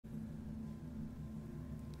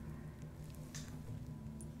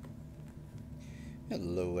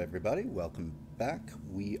Hello everybody, welcome back.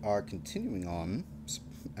 We are continuing on,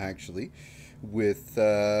 actually, with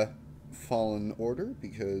Fallen Order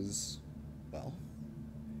because, well,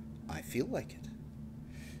 I feel like it.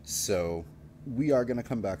 So, we are going to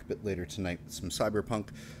come back a bit later tonight with some Cyberpunk,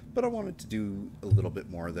 but I wanted to do a little bit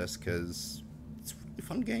more of this because it's a really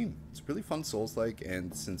fun game. It's a really fun Souls-like,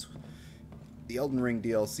 and since the Elden Ring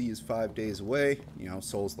DLC is 5 days away, you know,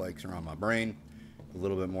 Souls-likes are on my brain. A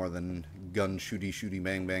little bit more than gun shooty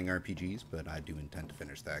bang bang RPGs, but I do intend to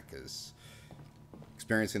finish that because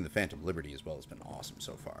experiencing the Phantom Liberty as well has been awesome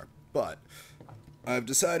so far. But I've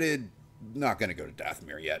decided not going to go to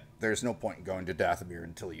Dathomir yet. There's no point in going to Dathomir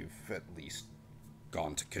until you've at least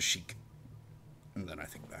gone to Kashyyyk, and then I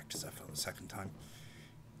think back to Zepho the second time.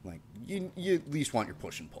 Like, you at least want your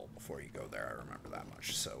push and pull before you go there, I remember that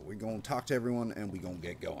much. So we're going to talk to everyone, and we're going to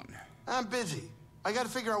get going. I'm busy. I got to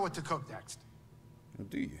figure out what to cook next. Oh,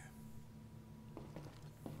 do you?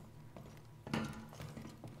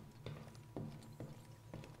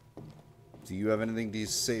 Do you have anything to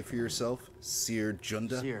say for yourself, Seer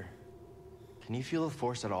Junda? Seer, can you feel the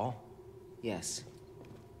Force at all? Yes.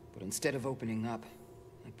 But instead of opening up,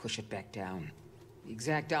 I push it back down. The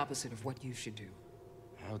exact opposite of what you should do.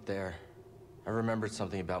 Out there, I remembered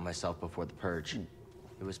something about myself before the Purge.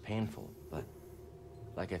 It was painful, but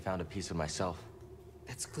like I found a piece of myself.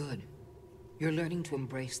 That's good. You're learning to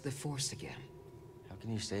embrace the Force again. How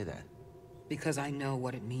can you say that? Because I know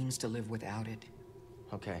what it means to live without it.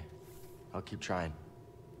 Okay, I'll keep trying.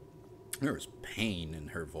 There was pain in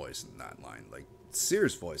her voice in that line. Like,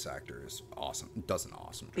 Seer's voice actor is awesome. Does an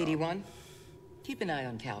awesome job. BD1, keep an eye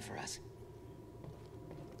on Cal for us.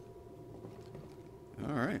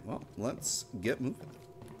 Alright, well, let's get moving.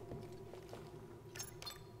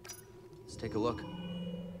 Let's take a look.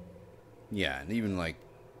 Yeah, and even like,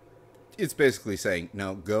 it's basically saying,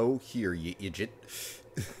 no, go here, you idiot.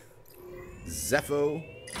 Zepho,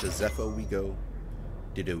 to Zepho we go.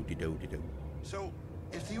 Dido. So,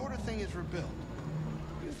 if the Order thing is rebuilt,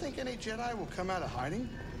 you think any Jedi will come out of hiding?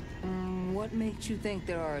 What makes you think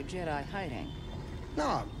there are Jedi hiding? No,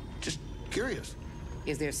 I'm just curious.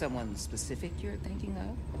 Is there someone specific you're thinking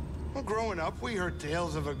of? Well, growing up, we heard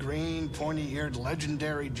tales of a green, pointy-eared,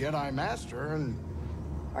 legendary Jedi Master, and...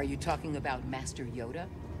 Are you talking about Master Yoda?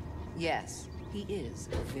 Yes, he is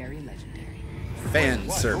very legendary. Fan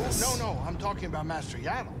What? service. Oh, no, I'm talking about Master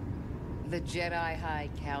Yaddle. The Jedi High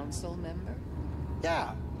Council member?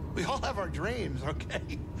 Yeah, we all have our dreams,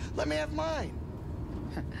 okay? Let me have mine.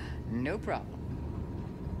 No problem.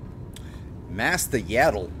 Master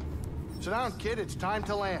Yaddle. Sit down, kid, it's time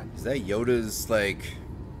to land. Is that Yoda's, like,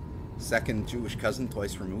 second Jewish cousin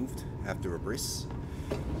twice removed after a bris?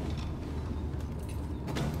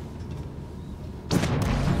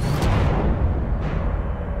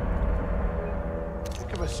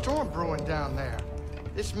 Think of a storm brewing down there.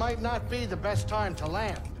 This might not be the best time to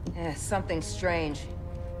land. Something strange.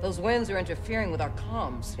 Those winds are interfering with our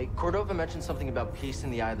comms. Hey, Cordova mentioned something about peace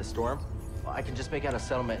in the eye of the storm. Well, I can just make out a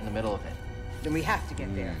settlement in the middle of it. Then we have to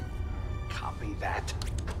get there. Copy that.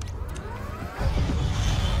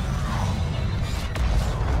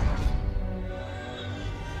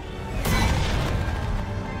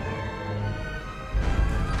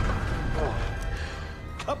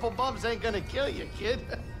 Couple bumps ain't gonna kill you, kid.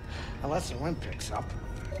 Unless the wind picks up.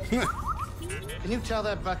 Can you tell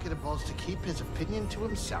that bucket of balls to keep his opinion to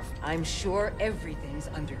himself? I'm sure everything's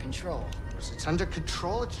under control. It's under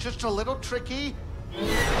control, it's just a little tricky.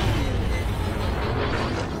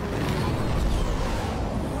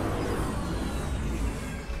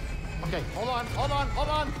 Okay, hold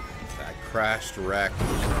on. That crashed wreck.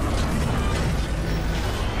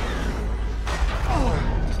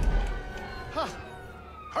 Huh.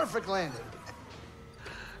 Perfect landing.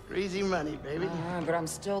 Easy money, baby. But I'm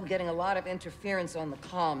still getting a lot of interference on the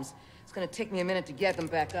comms. It's gonna take me a minute to get them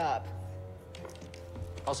back up.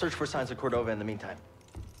 I'll search for signs of Cordova in the meantime.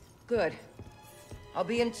 Good. I'll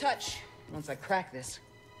be in touch once I crack this.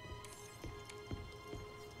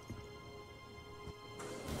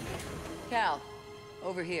 Cal,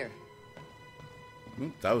 over here.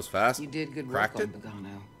 That was fast. You did good work Cracked on it?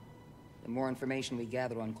 Bogano. The more information we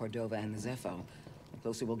gather on Cordova and the Zepho, the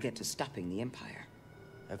closer we'll get to stopping the Empire.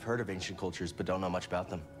 I've heard of ancient cultures, but don't know much about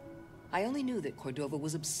them. I only knew that Cordova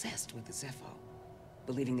was obsessed with the Zepho,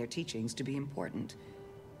 believing their teachings to be important.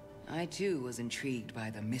 I, too, was intrigued by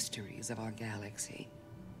the mysteries of our galaxy.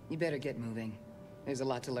 You better get moving. There's a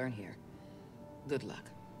lot to learn here. Good luck.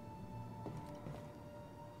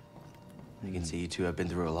 I can see you two have been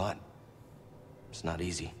through a lot. It's not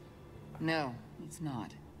easy. No, it's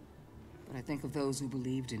not. But I think of those who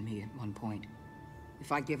believed in me at one point.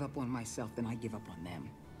 If I give up on myself, then I give up on them.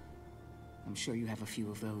 I'm sure you have a few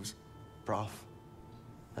of those. Prof.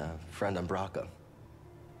 Friend on Braca.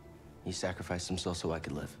 He sacrificed himself so I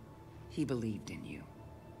could live. He believed in you.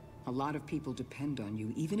 A lot of people depend on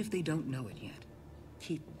you, even if they don't know it yet.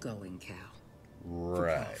 Keep going, Cal.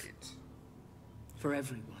 Right. For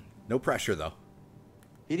everyone. No pressure, though.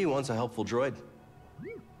 BD-1's a helpful droid.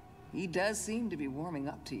 He does seem to be warming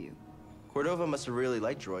up to you. Cordova must have really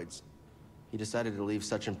liked droids. He decided to leave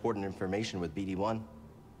such important information with BD-1.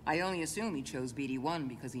 I only assume he chose BD-1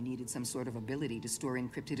 because he needed some sort of ability to store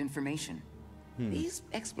encrypted information. These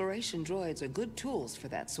exploration droids are good tools for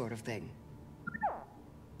that sort of thing.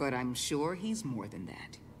 But I'm sure he's more than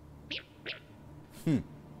that.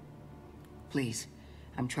 Please,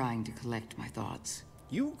 I'm trying to collect my thoughts.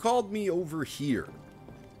 You called me over here.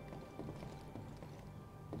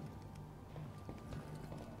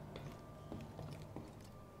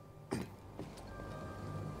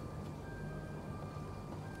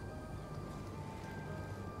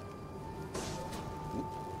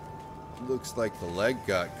 Looks like the leg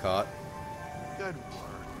got caught. Good work.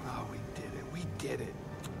 Oh, we did it. We did it.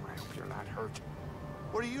 I hope you're not hurt.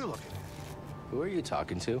 What are you looking at? Who are you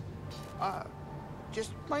talking to?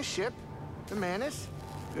 Just my ship, the Manus.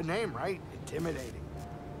 Good name, right? Intimidating.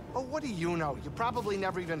 Oh, what do you know? You probably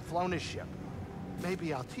never even flown a ship.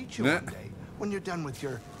 Maybe I'll teach you one day when you're done with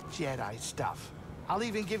your Jedi stuff. I'll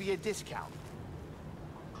even give you a discount.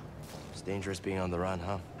 It's dangerous being on the run,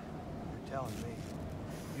 huh? You're telling me.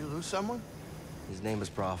 You lose someone? His name was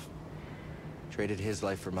Prof. Traded his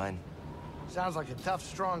life for mine. Sounds like a tough,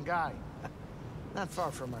 strong guy. Not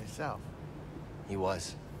far from myself. He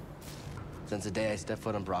was. Since the day I stepped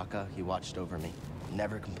foot on Braca, he watched over me.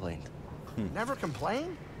 Never complained. Never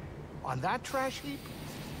complained? On that trash heap?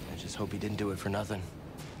 I just hope he didn't do it for nothing.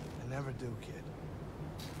 They never do, kid.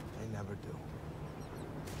 They never do.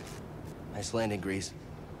 Nice landing, Grease.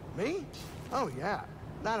 Me? Oh, yeah.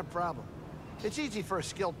 Not a problem. It's easy for a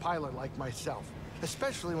skilled pilot like myself,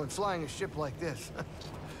 especially when flying a ship like this.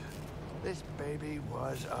 This baby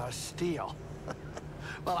was a steal.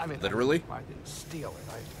 Well, I mean... Literally? I didn't steal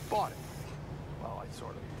it. I bought it. Well,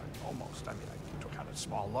 I almost. I mean, I took out a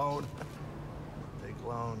small loan. Big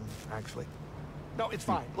loan, actually. No, it's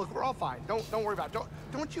fine. Look, we're all fine. Don't worry about it.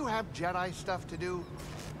 Don't you have Jedi stuff to do?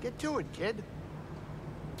 Get to it, kid.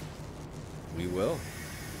 We will.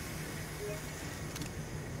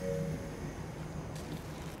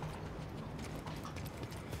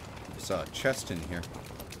 Saw a chest in here.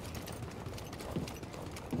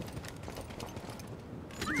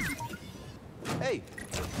 Hey!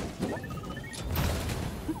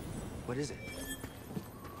 What is it?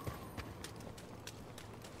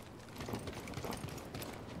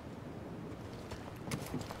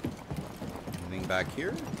 Anything back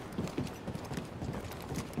here?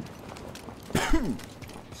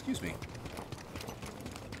 Excuse me.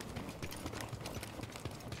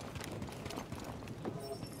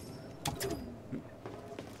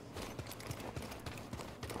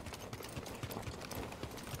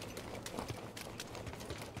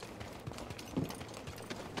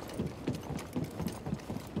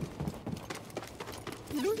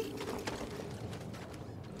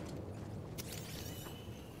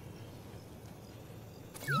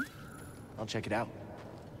 I'll check it out.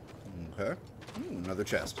 Okay. Another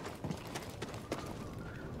chest.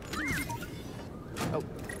 Oh,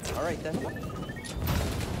 all right then.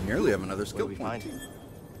 Nearly have another What do skill we point. find?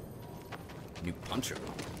 New puncher.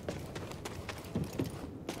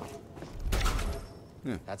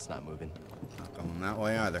 That's not moving. Not going that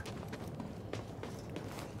way either.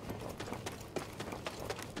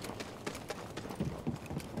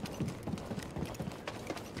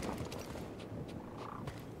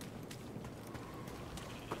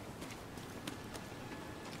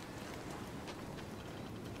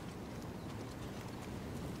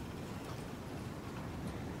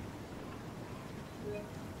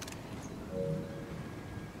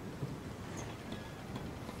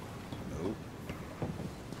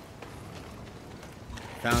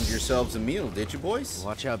 Found yourselves a meal, did you, boys?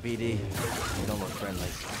 Watch out, BD. You don't look friendly.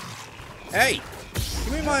 Hey!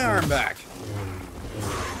 Give me my arm back!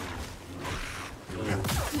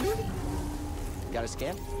 Got a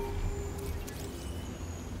scan?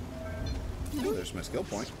 Oh, there's my skill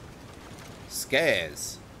point.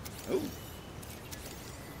 Scares. Oh.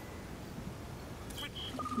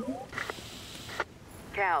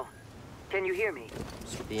 Cal, can you hear me?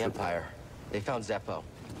 The Empire. They found Zeppo.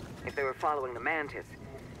 If they were following the Mantis,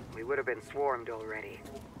 we would have been swarmed already.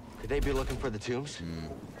 Could they be looking for the tombs?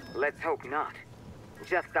 Let's hope not.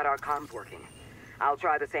 Just got our comms working. I'll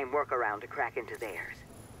try the same workaround to crack into theirs.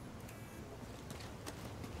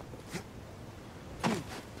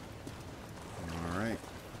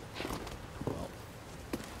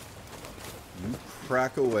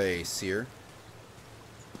 crack away, Seer.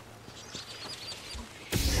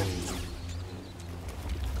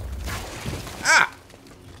 Ah!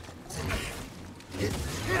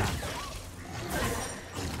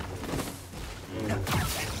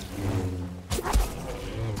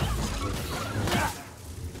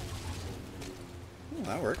 Oh,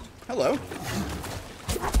 that worked. Hello.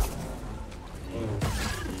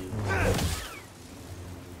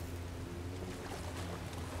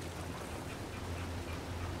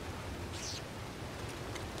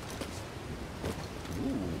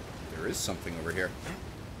 Something over here.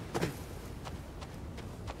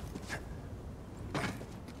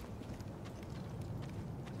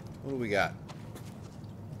 What do we got?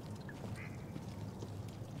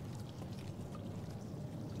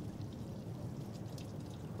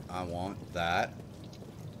 I want that.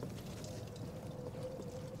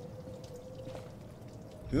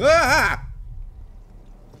 Ah!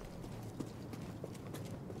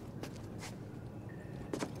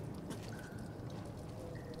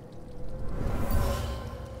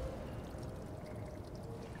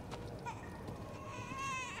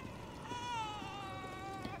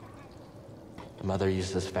 The mother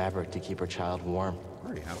used this fabric to keep her child warm.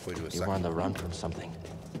 Already halfway to a You second. were on the run from something.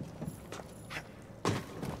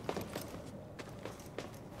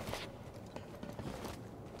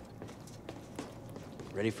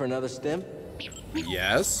 Ready for another stim?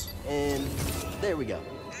 Yes. And there we go.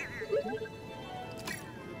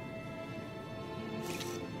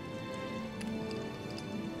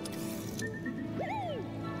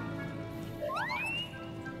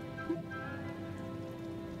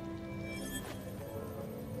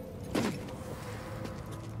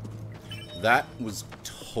 That was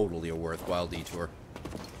totally a worthwhile detour.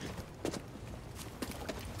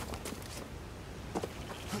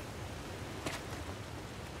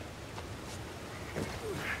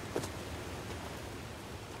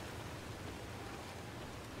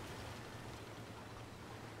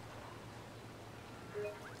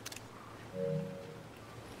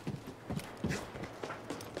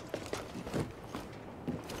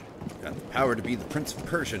 Got the power to be the Prince of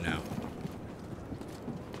Persia now.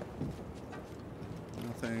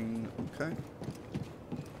 Nothing. Okay.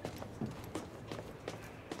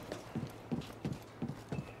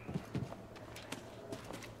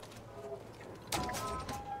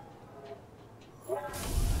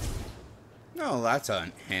 Oh, that's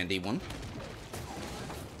a handy one.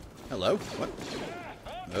 Hello? What?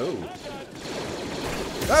 Oh.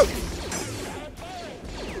 Oh!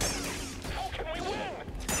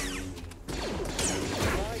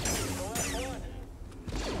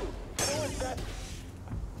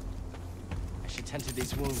 Tend to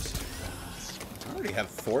these wounds. I already have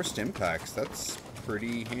forced impacts. That's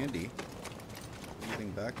pretty handy.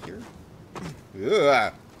 Anything back here?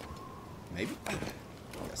 Ugh. Maybe?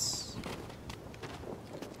 Yes.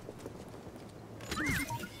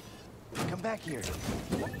 Come back here.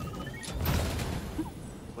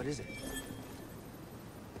 What is it?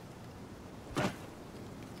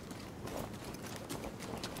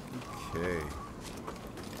 Okay.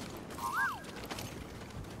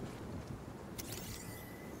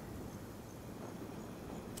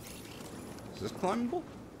 Is this climbable?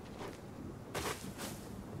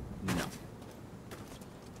 No.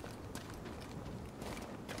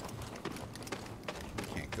 We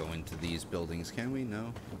can't go into these buildings, can we?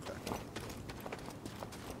 No? Okay.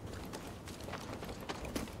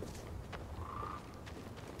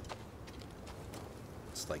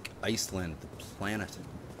 It's like Iceland, the planet.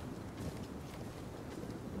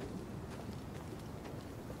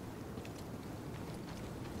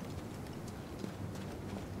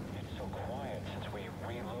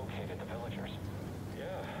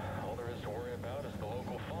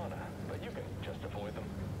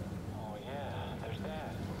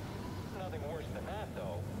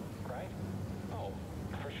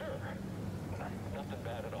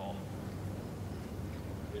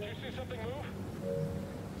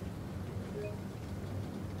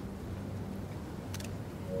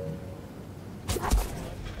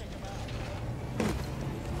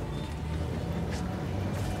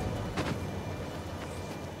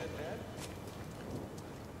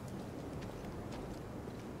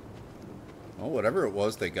 Well, whatever it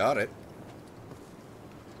was, they got it.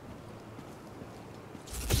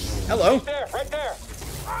 Hello. Right there, right there.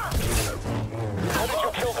 How did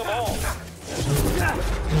you kill them all?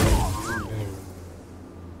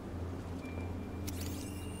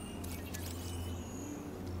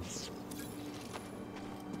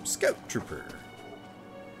 Scout Trooper.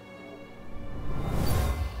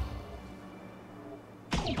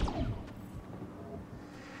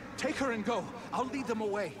 Take her and go. I'll lead them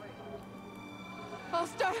away. I'll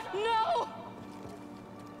start. No!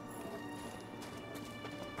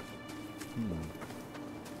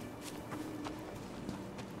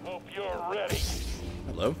 Hope you're ready.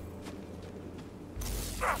 Hello?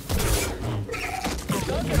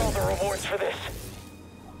 Don't get all the rewards for this.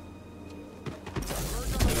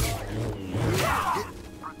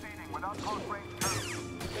 Proceeding without close range troops.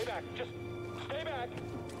 Stay back. Just stay back.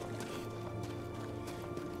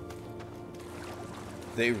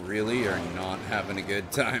 They really are not having a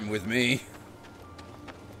good time with me.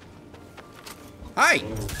 Hi! I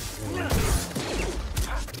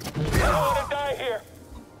don't want to die here.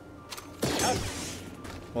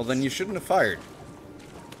 Well, then you shouldn't have fired.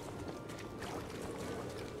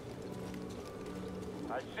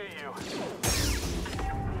 I see you.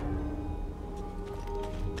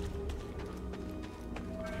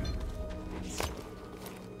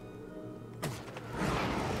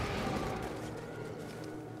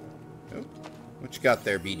 Oh, what you got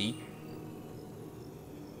there, BD?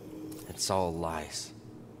 It's all lies.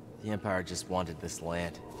 The Empire just wanted this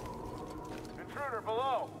land. Intruder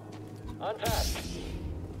below. On task.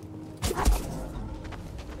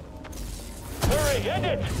 Hurry, end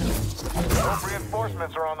it! Hope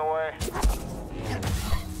reinforcements are on the way.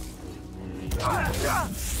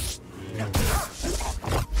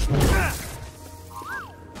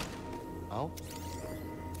 Oh?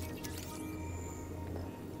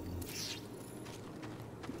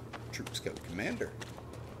 Troop Scout Commander.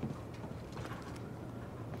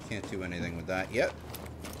 Can't do anything with that yet.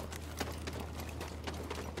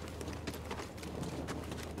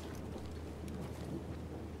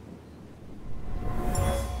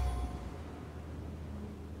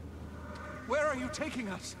 Where are you taking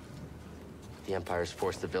us? The Empire's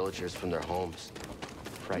forced the villagers from their homes.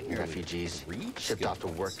 Frightened Nearly refugees, 3 shipped off to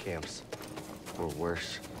skills. work camps. Or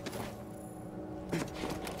worse.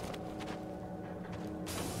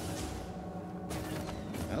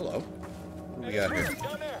 Hello. What do we got here?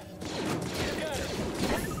 Down there. You got it.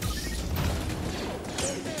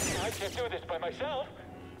 I can't do this by myself.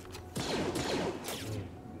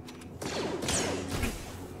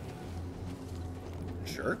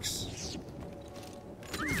 Jerks.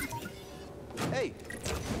 Hey,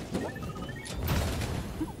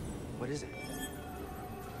 What is it?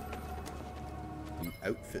 New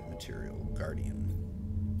outfit material, Guardian.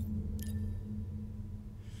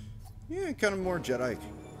 Yeah, kind of more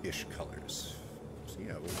Jedi-ish colors. So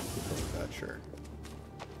yeah, we'll go with that, sure.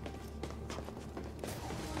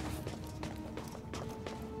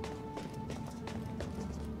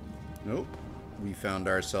 Nope. We found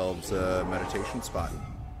ourselves a meditation spot.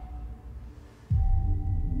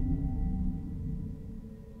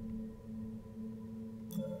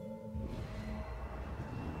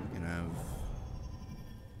 We can have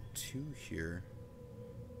 2 here.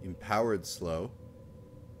 Empowered slow.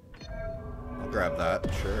 I'll grab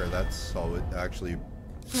that. Sure, that's all it actually.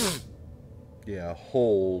 Yeah,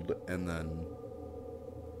 hold and then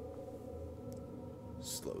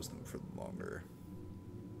slows them for longer.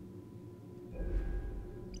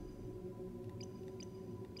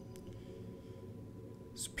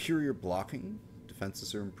 Superior blocking.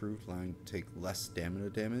 Defenses are improved, allowing to take less stamina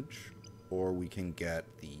damage. Or we can get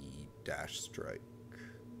the dash strike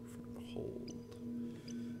for the hold.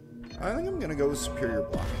 I think I'm going to go with superior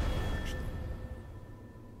blocking, actually.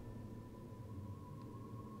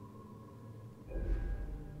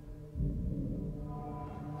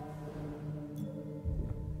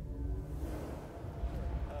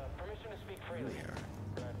 Permission to speak freely. There we are.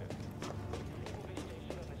 Granted. You will be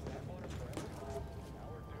stationed on this backwater forever.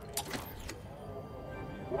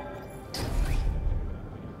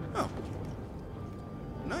 Oh.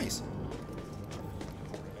 Nice.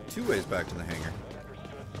 2 ways back to the hangar.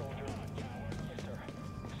 Understood, soldier. Yes, sir.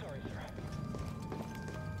 Sorry, sir.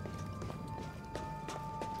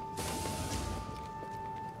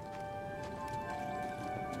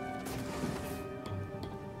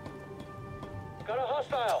 Got a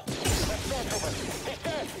hostile. That's stormtrooper. He's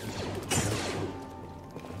dead.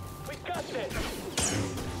 We got this.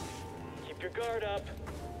 Keep your guard up.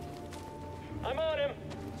 I'm on him.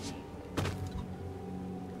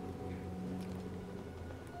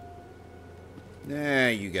 Nah,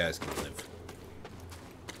 you guys can live.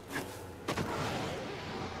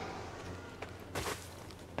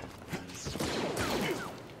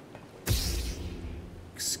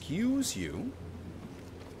 Excuse you?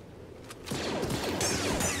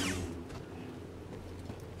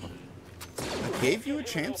 I gave you a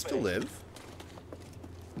chance to live.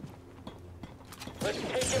 Let's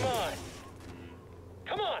take him on.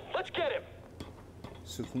 Come on, let's get him.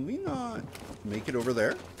 So can we not make it over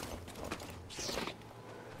there?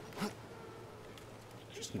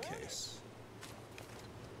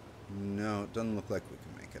 No, it doesn't look like we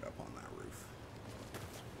can make it up on that roof.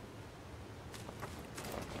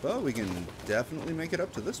 But we can definitely make it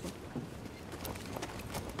up to this one.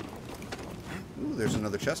 Ooh, there's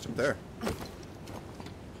another chest up there.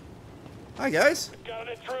 Hi, guys. Got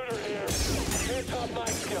an intruder here. Can't top my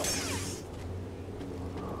skill.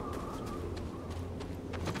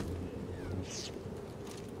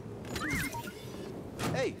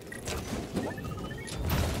 Hey!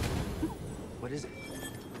 What is it?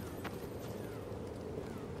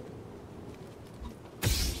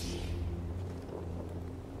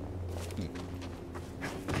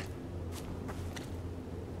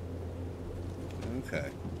 Okay.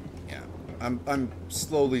 Yeah. I'm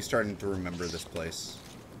slowly starting to remember this place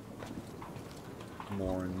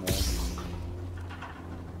more and more.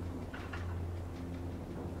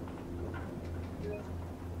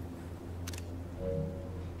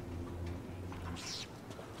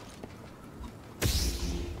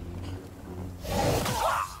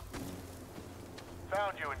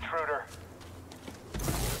 Found you, intruder.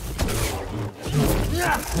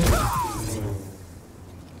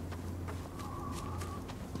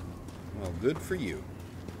 Well, good for you.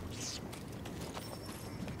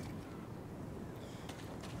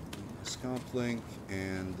 Scomp link,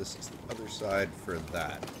 and this is the other side for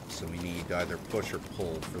that. So we need either push or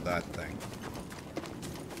pull for that thing.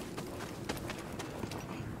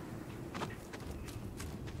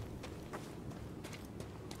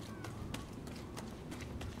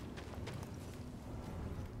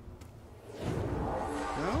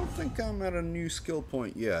 I don't think I'm at a new skill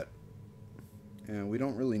point yet. And we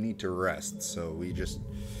don't really need to rest, so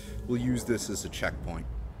we'll use this as a checkpoint.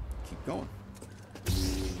 Keep going.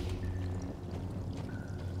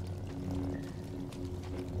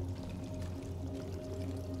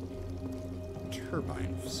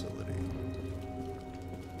 Turbine facility.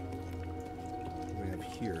 What do we have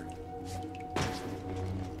here?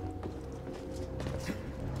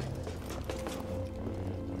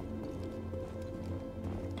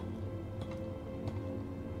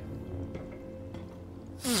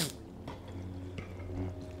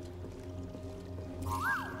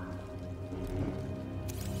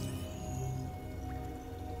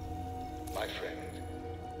 My friend,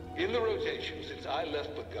 in the rotation since I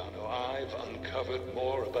left Pagano, I've uncovered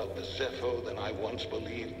more about the Zepho than I once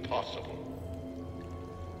believed possible.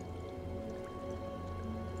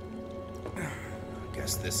 I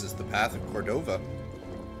guess this is the path of Cordova.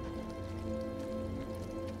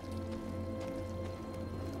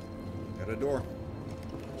 Got a door.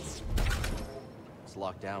 It's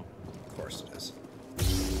locked down. Of course it is.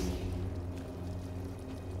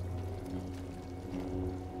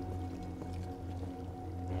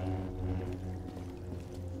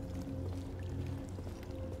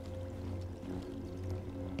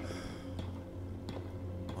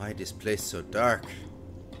 Why this place so dark?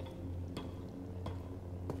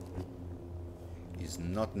 It's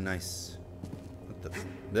not nice. What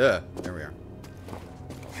the? There we are.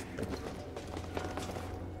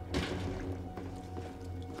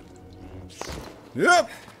 Yep,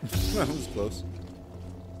 that was close.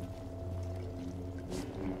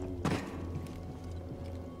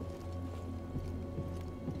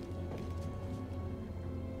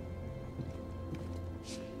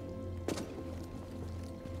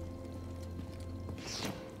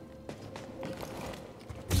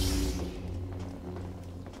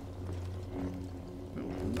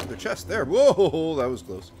 Another chest there. Whoa, that was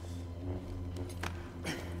close.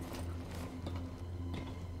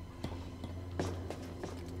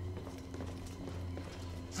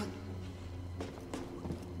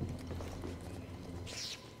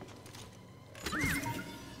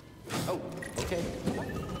 Oh, okay. Oh,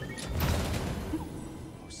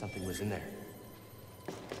 something was in there.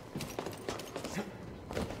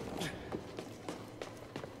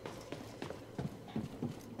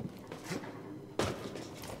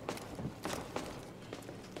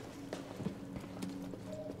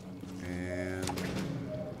 And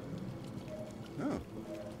oh,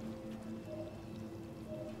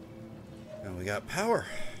 and we got power.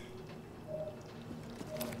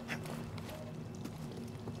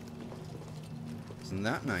 Isn't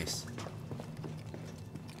that nice?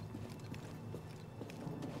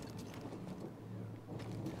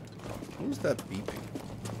 Who's that beeping?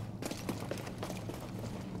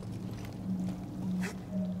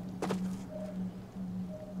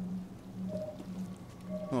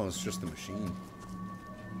 Oh, it's just the machine.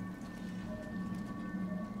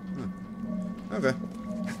 Huh. Okay.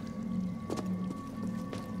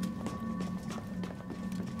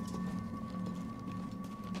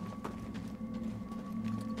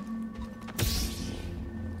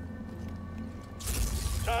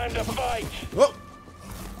 Time to to fight! Whoa!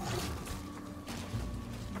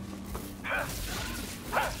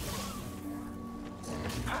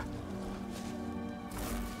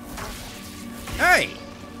 Hey!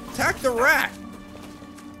 Attack the rat!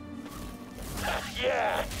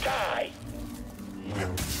 Yeah, die!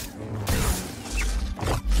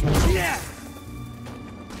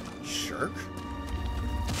 Shirk.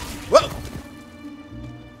 Whoa!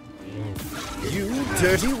 You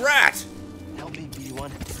dirty rat! Help me,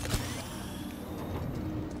 B1.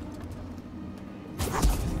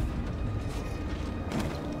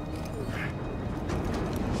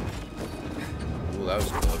 Ooh, that was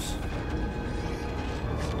close.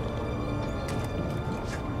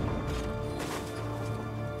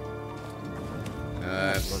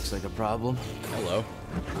 Looks like a problem. Hello.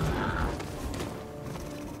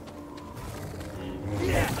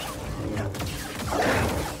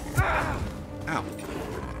 Ow.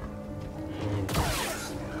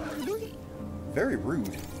 Very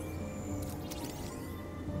rude.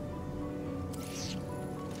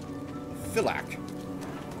 Philac.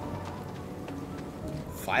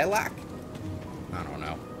 Philac? I don't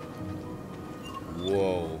know.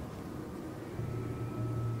 Whoa.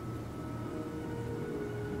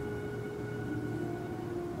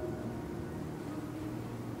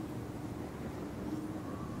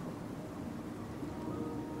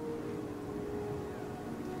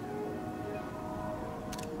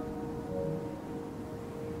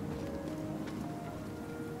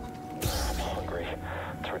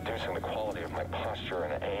 Reducing the quality of my posture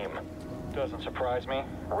and aim. Doesn't surprise me.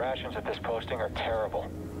 Rations at this posting are terrible.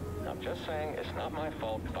 I'm just saying it's not my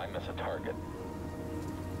fault if I miss a target.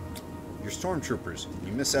 You're stormtroopers.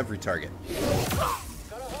 You miss every target. Got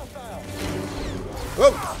a hostile.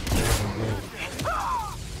 Whoa!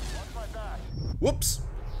 Watch my back. Whoops!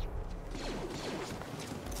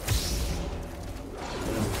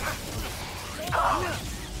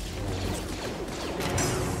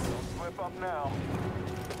 Slip up now.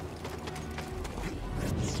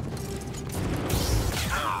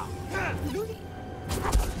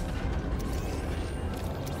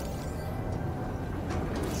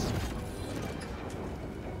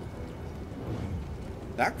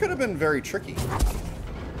 That could have been very tricky.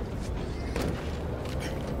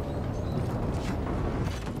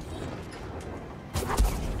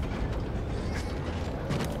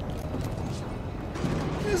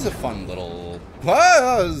 It is a fun little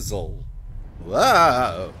puzzle.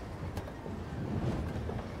 Wow.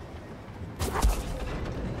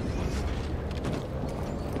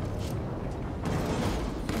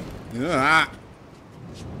 Ah.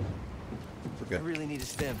 We're I good. really need a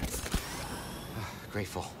stim.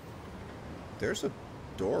 Grateful. There's a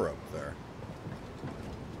door up there.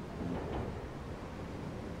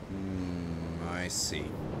 I see.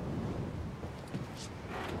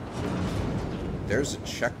 There's a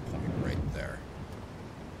checkpoint right there.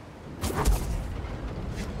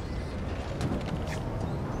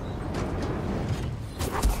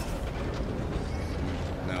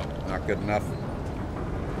 No, not good enough.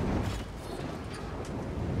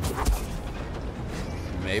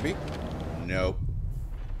 Maybe? Nope.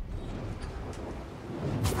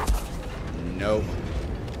 Nope.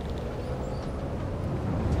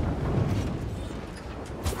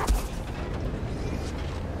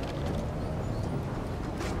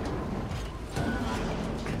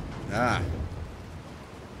 Ah.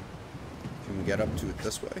 Can we get up to it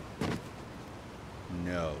this way?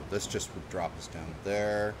 No, this just would drop us down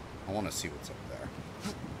there. I want to see what's up there.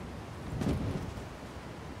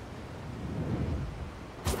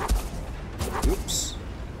 Oops.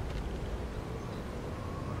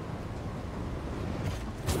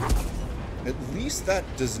 At least that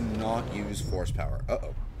does not use force power.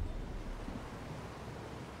 Uh-oh.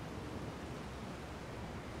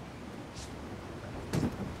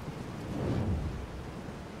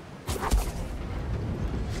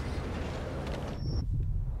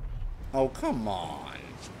 Oh, come on.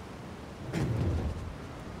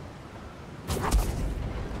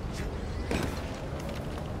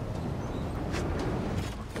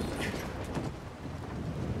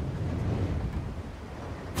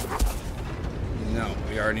 No,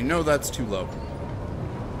 we already know that's too low.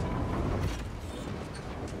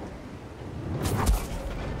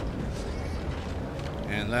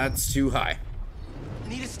 And that's too high.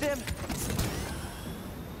 Need a stim?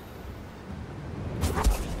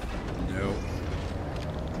 No.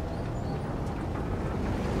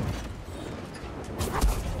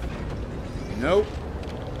 Nope.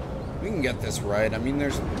 We can get this right. I mean,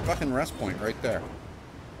 there's a fucking rest point right there.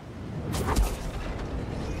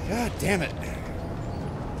 God damn it.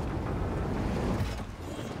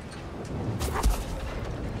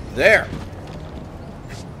 There!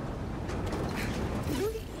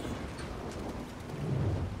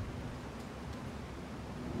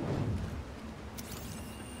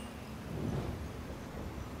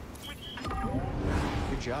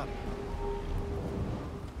 Good job.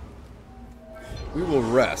 We will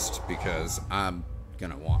rest because I'm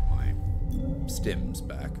gonna want my stims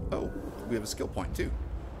back. Oh, we have a skill point too.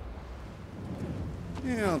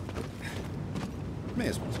 Yeah, may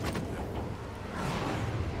as well.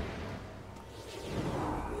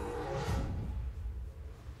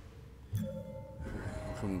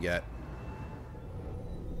 What can we get?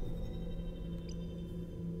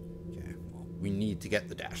 Okay, well, we need to get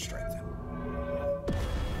the dash strike then.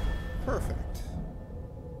 Perfect.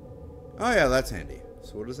 Oh yeah, that's handy.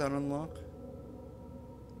 So what does that unlock?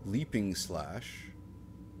 Leaping slash.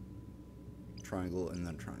 Triangle and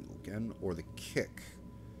then triangle again. Or the kick.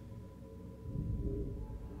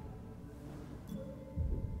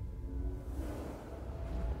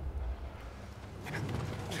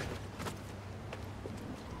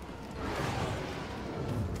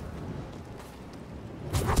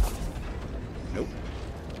 Nope.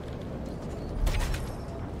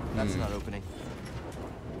 That's not opening.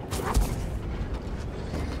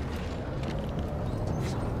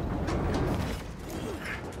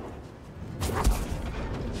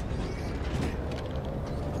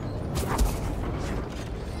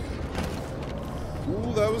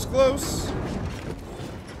 Ooh, that was close.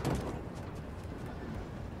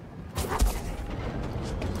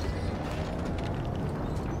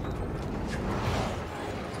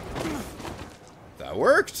 That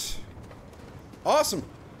worked. Awesome.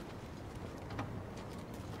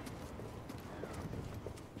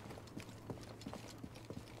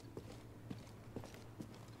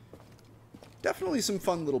 Definitely some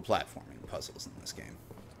fun little platforming puzzles in this game.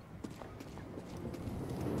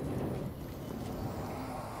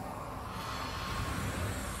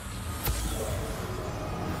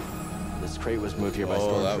 This crate was moved here by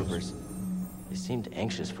Oh, that was- stormtroopers. They seemed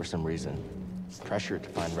anxious for some reason. Pressured to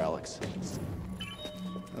find relics.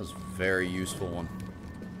 That was a very useful one.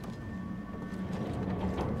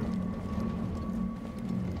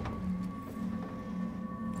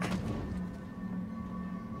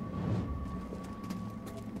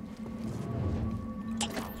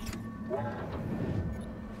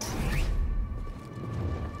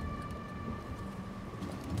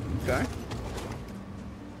 Okay.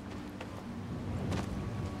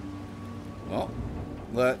 Well,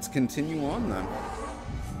 let's continue on then.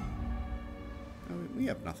 We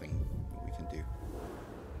have nothing that we can do.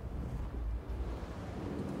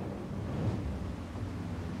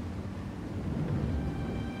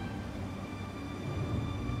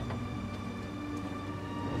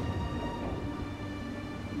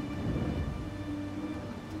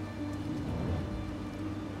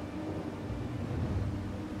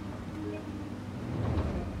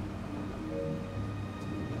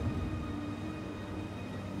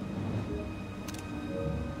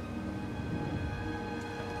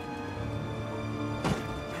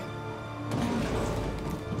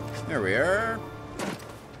 There we are.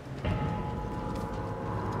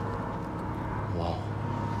 Whoa.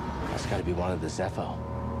 That's gotta be one of the Zepho.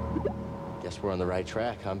 Guess we're on the right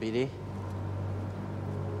track, huh, BD?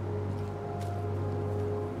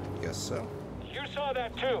 Guess so. You saw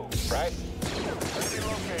that too, right?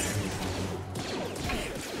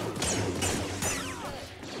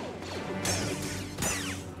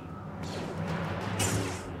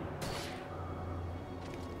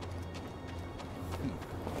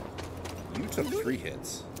 You took 3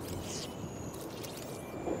 hits.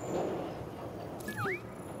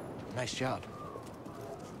 Nice job.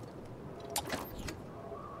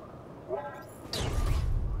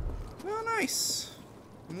 Oh, nice.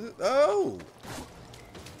 Oh.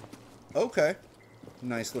 Okay.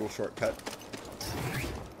 Nice little shortcut.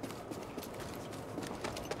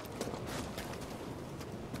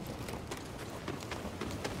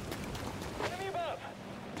 Enemy above.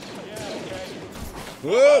 Yeah, okay.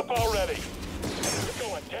 Whoa! Up already. You're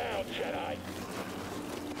going down, Jedi.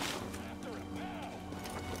 After him now.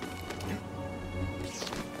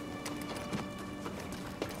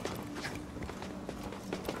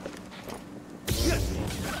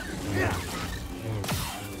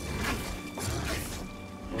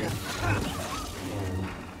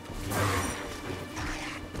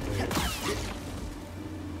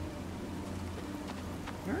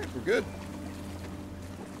 Alright, we're good.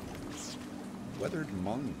 Weathered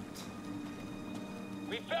monument.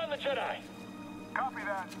 We found the Jedi. Copy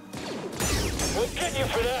that. We'll get you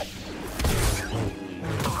for that.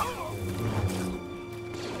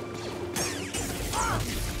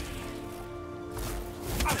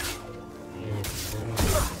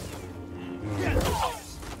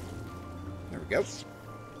 go.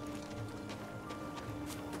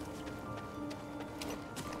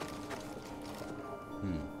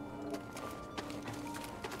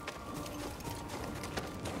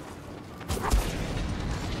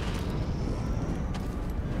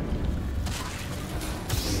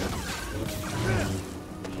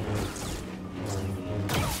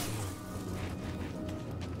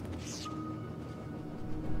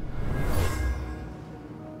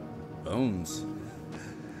 Bones.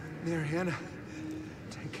 There, Hannah.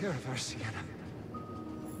 Take care of her, Sienna.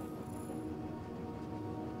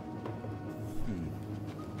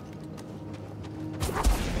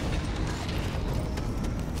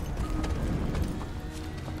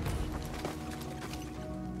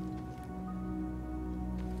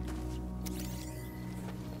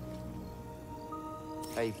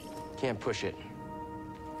 I can't push it.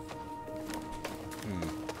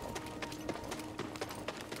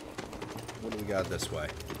 What do we got this way?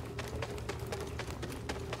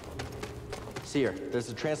 Seer, there's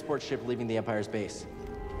a transport ship leaving the Empire's base.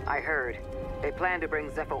 I heard. They plan to bring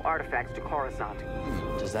Zepho artifacts to Coruscant.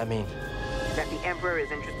 Does that mean? That the Emperor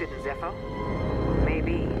is interested in Zepho?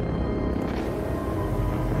 Maybe.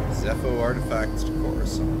 Zepho artifacts to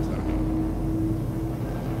Coruscant. Huh?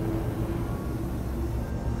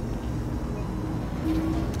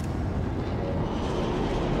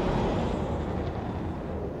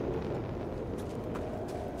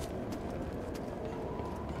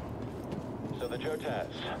 So the Jotaz,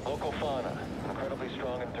 local fauna, incredibly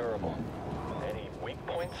strong and durable. Any weak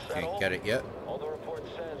points at all? Can't get it yet. All the report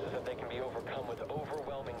says is that they can be overcome with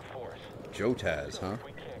overwhelming force. Jotaz, huh? If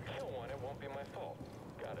we can't kill one, it won't be my fault.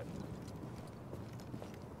 Got it.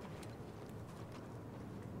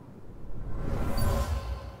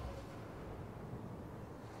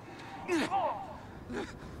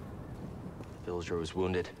 Villager was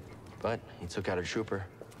wounded, but he took out a trooper.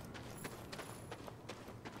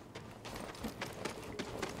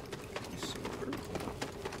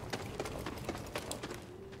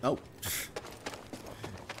 Oh.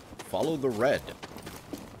 Follow the red.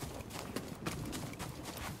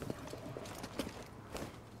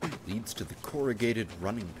 Leads to the corrugated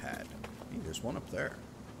running pad. Hey, there's one up there.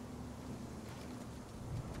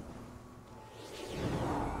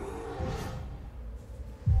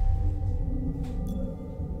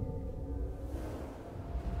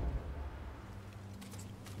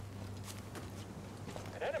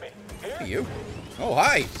 An enemy. Here? Hey, you. Oh,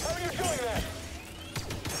 hi. How are you doing that?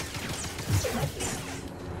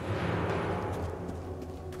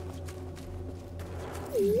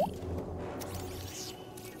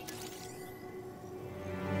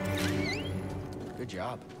 Good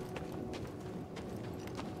job.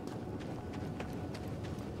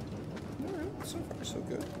 Alright, so far so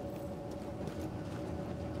good.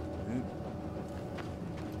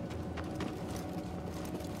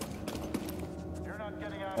 You're not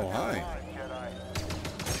getting out Oh, of hi. here alive, Jedi.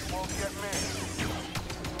 You won't get me.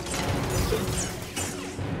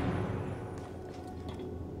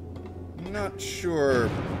 Not sure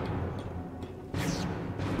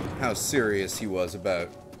how serious he was about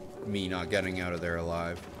me not getting out of there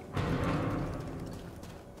alive.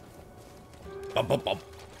 Bum, bum, bum.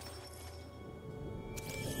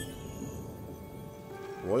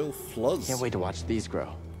 Royal Fluzz. Can't wait to watch these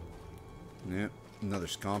grow. Yeah, another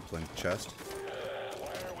Scomplin chest. Why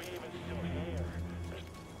are we even still here?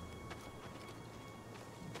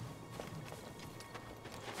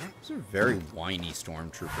 These are very whiny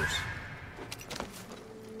stormtroopers.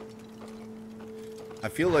 I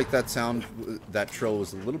feel like that trill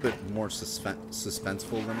was a little bit more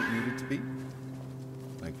suspenseful than it needed to be.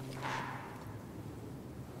 Like,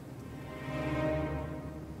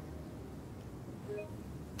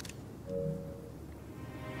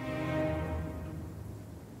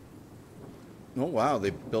 oh wow, they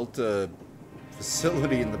built a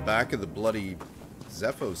facility in the back of the bloody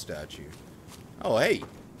Zepho statue. Oh hey.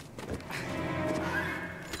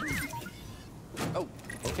 Oh,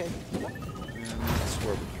 okay.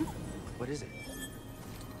 What is it?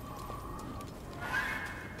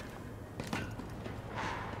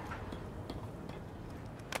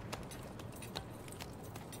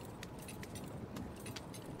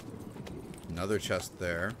 Another chest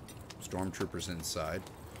there. Stormtroopers inside.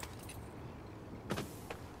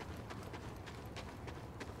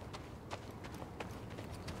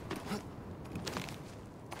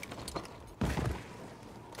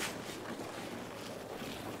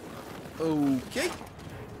 Okay.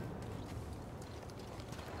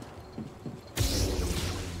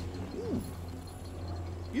 Ooh.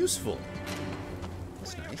 Useful.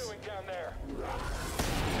 That's What are you nice. doing down there?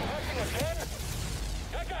 Hacking again?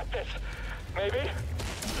 I got this. Maybe.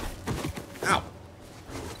 Ow.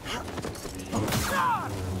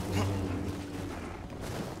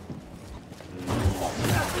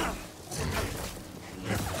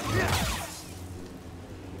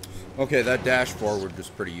 Okay, that dash forward was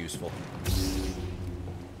pretty useful.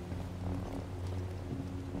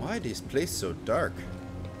 Why is this place so dark?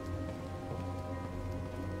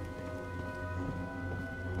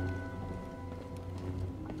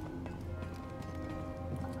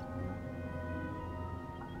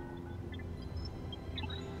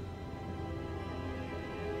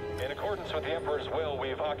 In accordance with the Emperor's will,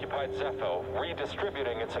 we've occupied Zepho,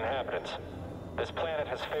 redistributing its inhabitants. This planet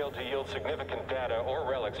has failed to yield significant data or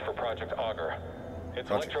relics for Project Augur. Its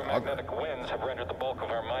electromagnetic winds have rendered the bulk of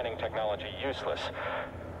our mining technology useless.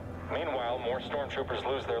 Meanwhile, more stormtroopers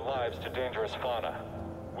lose their lives to dangerous fauna.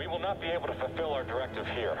 We will not be able to fulfill our directive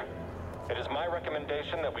here. It is my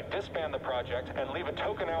recommendation that we disband the project and leave a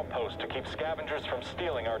token outpost to keep scavengers from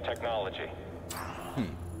stealing our technology.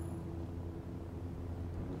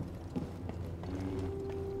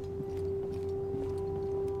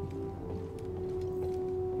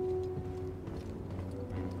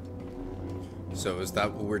 So is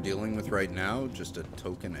that what we're dealing with right now? Just a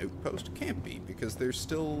token outpost? Can't be, because there's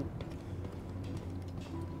still...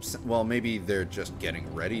 Well, maybe they're just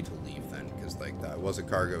getting ready to leave then, because like that was a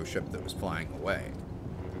cargo ship that was flying away.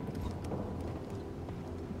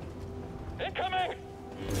 Incoming!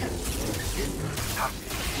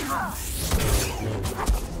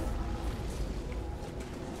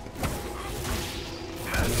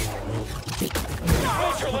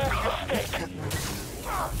 What's your last mistake?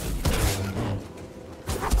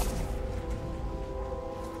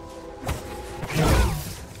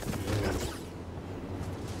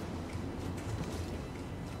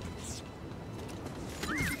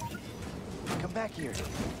 Come back here.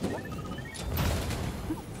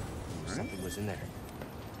 Something was in there.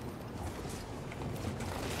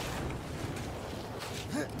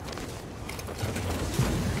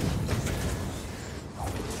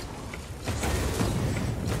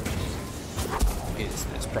 Is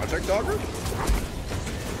this Project Augur?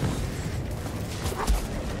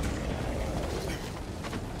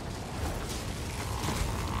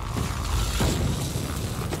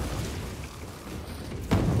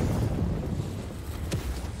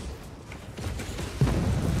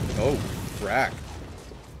 Oh, frack.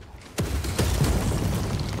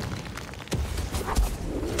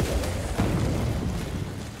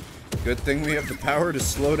 Good thing we have the power to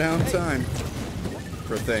slow down time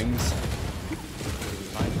for things.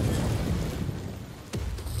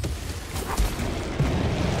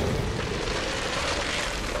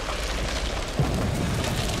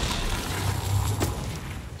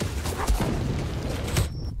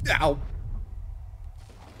 Ow.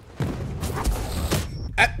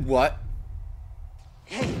 At what?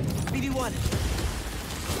 Hey, BD-1.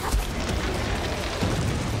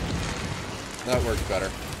 That worked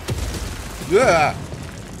better. Yeah.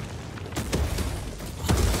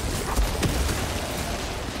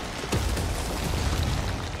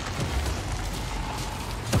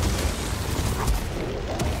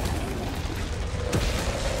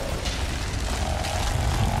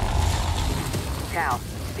 Cal,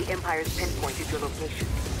 the Empire's pinpointed your location.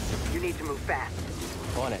 You need to move fast.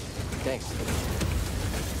 On it. Thanks.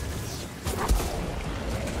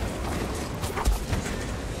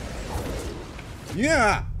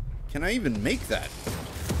 Yeah. Can I even make that?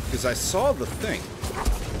 Because I saw the thing.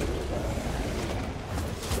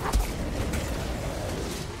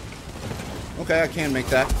 Okay, I can make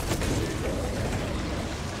that.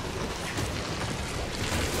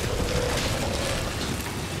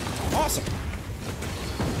 Awesome.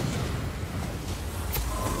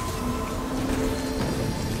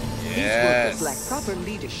 Yes. These workers lack proper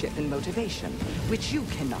leadership and motivation, which you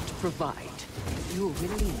cannot provide. You're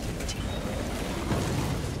relieved.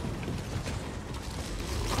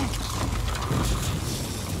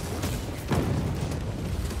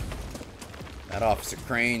 That Officer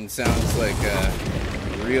Crane sounds like a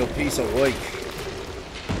real piece of work.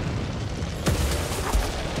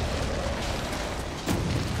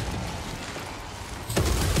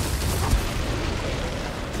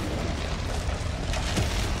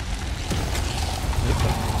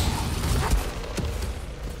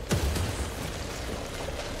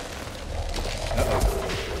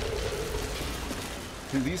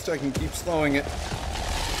 At least I can keep slowing it.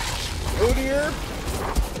 Oh dear!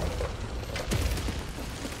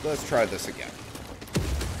 Let's try this again.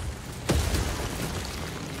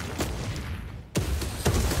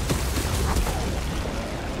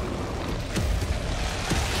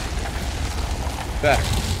 Back.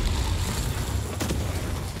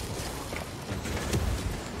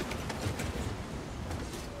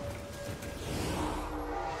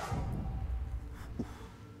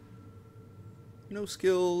 No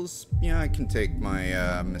skills. Yeah, I can take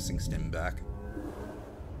my missing stim back.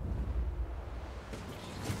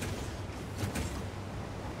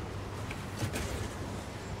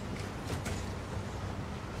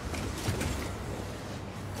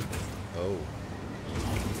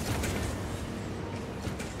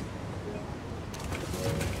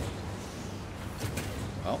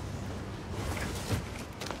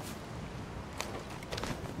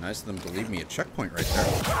 Nice of them to leave me a checkpoint right there. I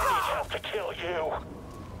need help to kill you.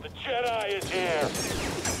 The Jedi is here.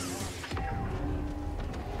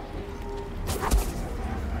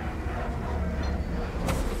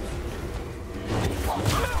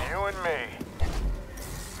 You and me.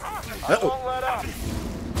 I won't let up.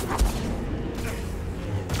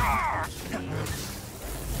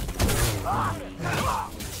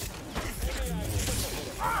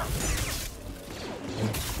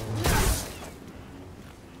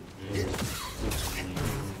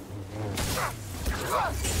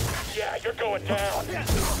 Yeah, you're going down.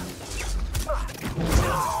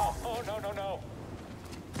 Oh, no.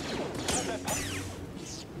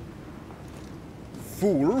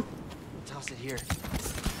 Fool. Toss it here.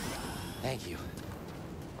 Thank you.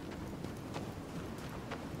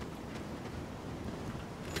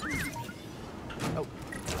 Oh,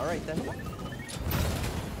 all right then.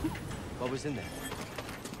 What was in there?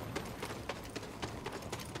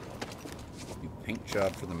 New paint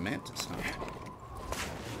job for the Mantis, huh?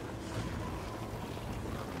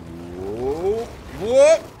 Whoa!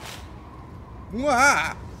 Whoa!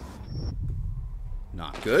 Wah!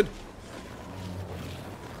 Not good.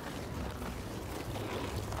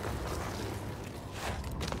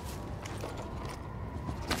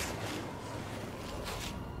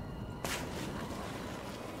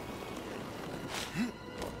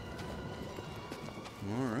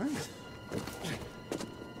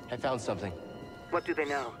 I found something. What do they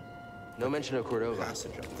know? No mention of Cordova.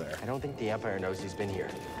 Passage up there. I don't think the Empire knows he's been here.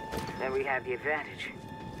 Then we have the advantage.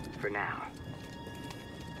 For now.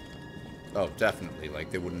 Oh, definitely.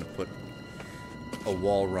 Like, they wouldn't have put a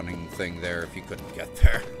wall running thing there if you couldn't get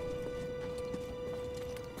there.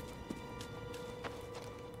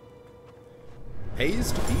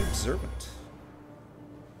 Pays to be observant.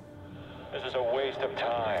 This is a waste of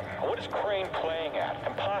time. What is Crane playing at?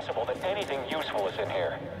 Impossible that anything useful is in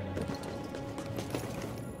here.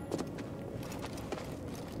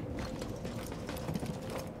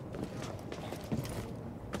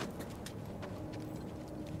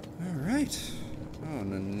 Alright. Oh,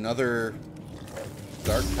 and another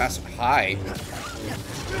dark passage. Hi.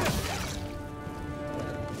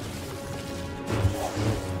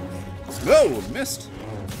 Whoa, missed.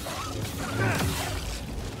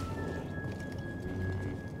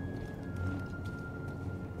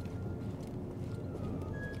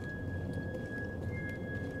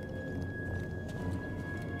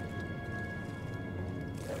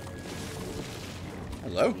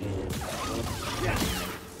 Hello?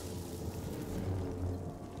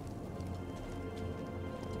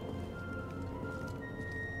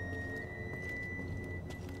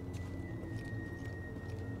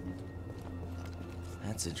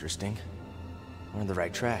 That's interesting. We're on the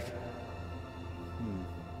right track.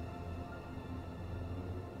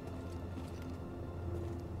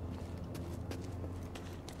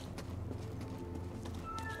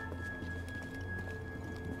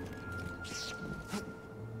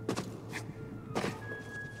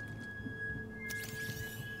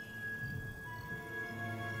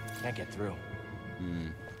 Can't get through.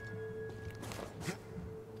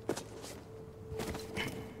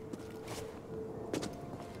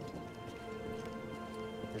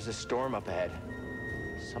 There's a storm up ahead.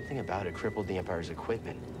 Something about it crippled the Empire's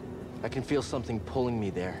equipment. I can feel something pulling me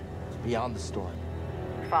there, beyond the storm.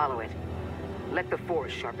 Follow it. Let the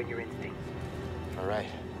Force sharpen your instincts. All right.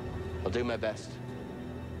 I'll do my best.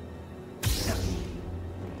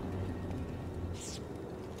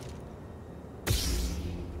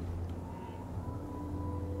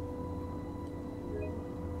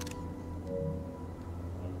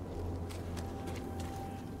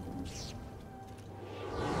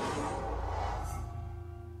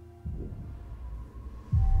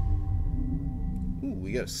 Ooh,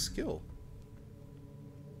 we got a skill.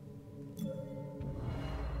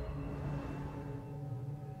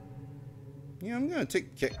 Yeah, I'm gonna take a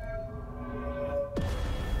kick.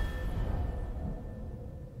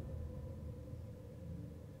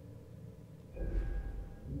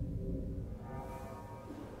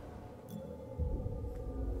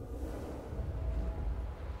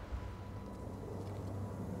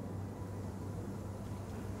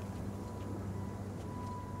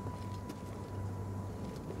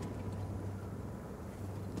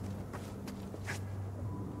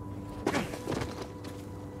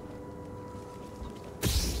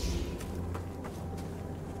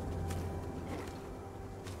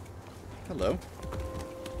 Hello.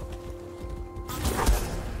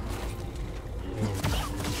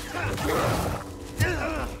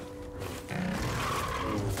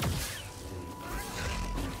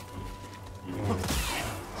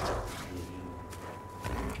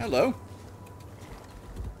 Hello.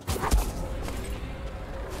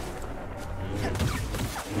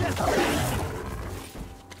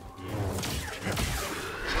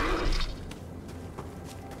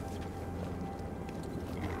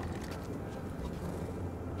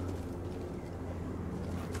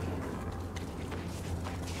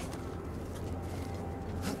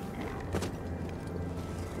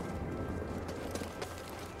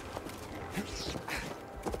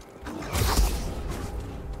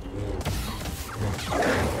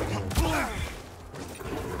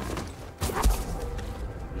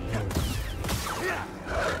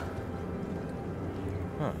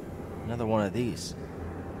 Huh. Another one of these.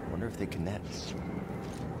 Wonder if they connect.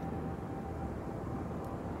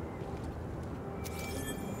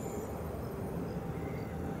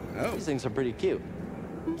 Oh. These things are pretty cute.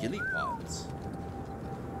 Ghillie pods.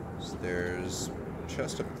 So there's a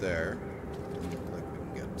chest up there. Doesn't look like we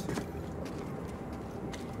can get to.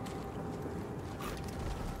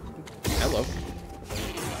 Hello.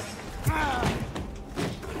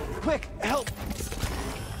 Quick, help!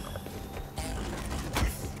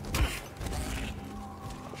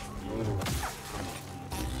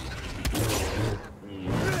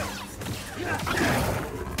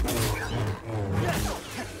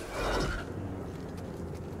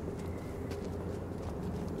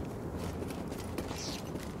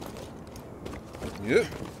 Yep.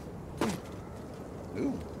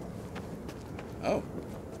 Ooh. Oh.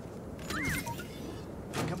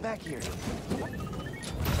 Come back here.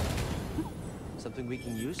 Something we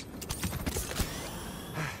can use?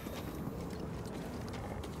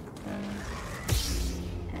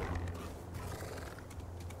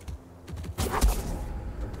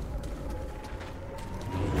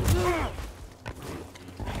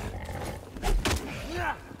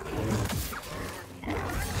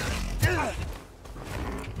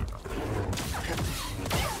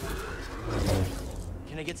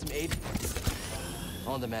 Can I get some aid?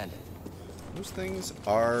 On the mend. Those things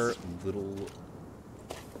are little.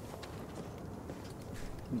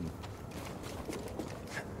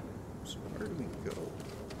 So where do we go?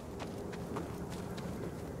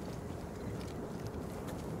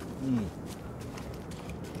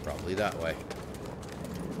 Probably that way.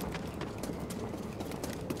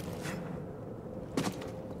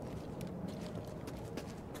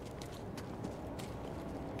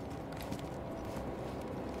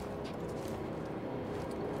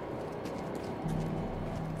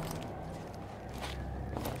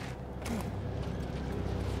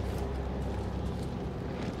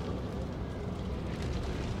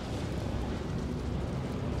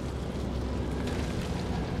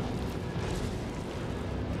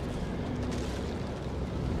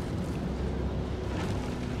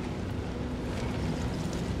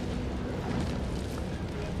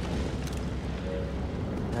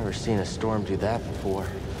 Never seen a storm do that before.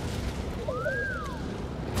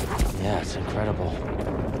 Yeah, it's incredible.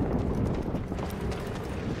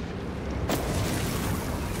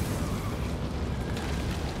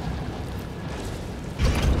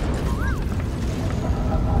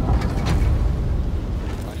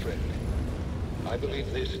 My friend, I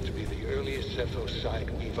believe this to be the earliest Zepho site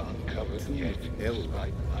we've uncovered yet,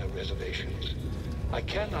 despite my reservations. I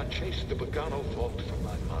cannot chase the Bogano vault from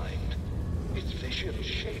my mind. Its vision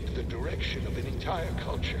shaped the direction of an entire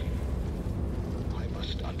culture. I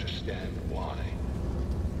must understand why.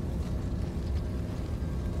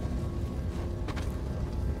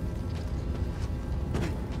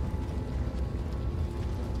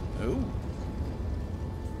 Oh.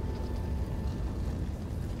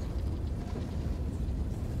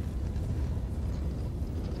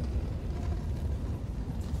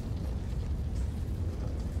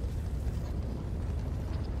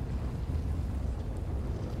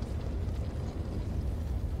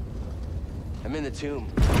 I'm in the tomb.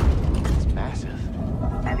 It's massive.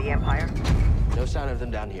 And the Empire? No sign of them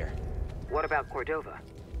down here. What about Cordova?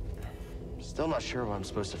 Still not sure what I'm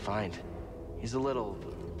supposed to find. He's a little...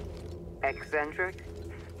 Eccentric?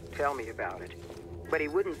 Tell me about it. But he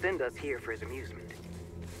wouldn't send us here for his amusement.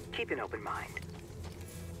 Keep an open mind.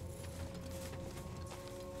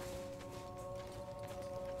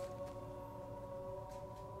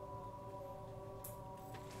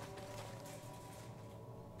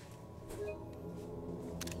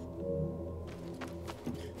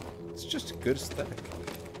 It's just a good aesthetic.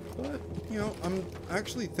 But, you know, I'm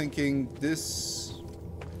actually thinking this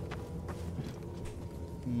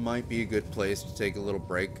might be a good place to take a little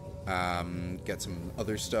break, get some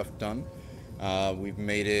other stuff done. We've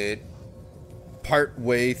made it part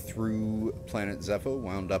way through Planet Zepho,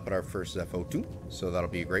 wound up at our first Zepho 2, so that'll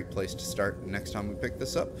be a great place to start next time we pick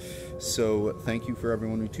this up. So thank you for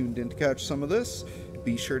everyone who tuned in to catch some of this.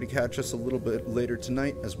 Be sure to catch us a little bit later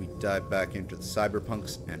tonight as we dive back into the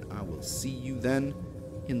cyberpunks, and I will see you then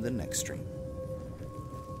in the next stream.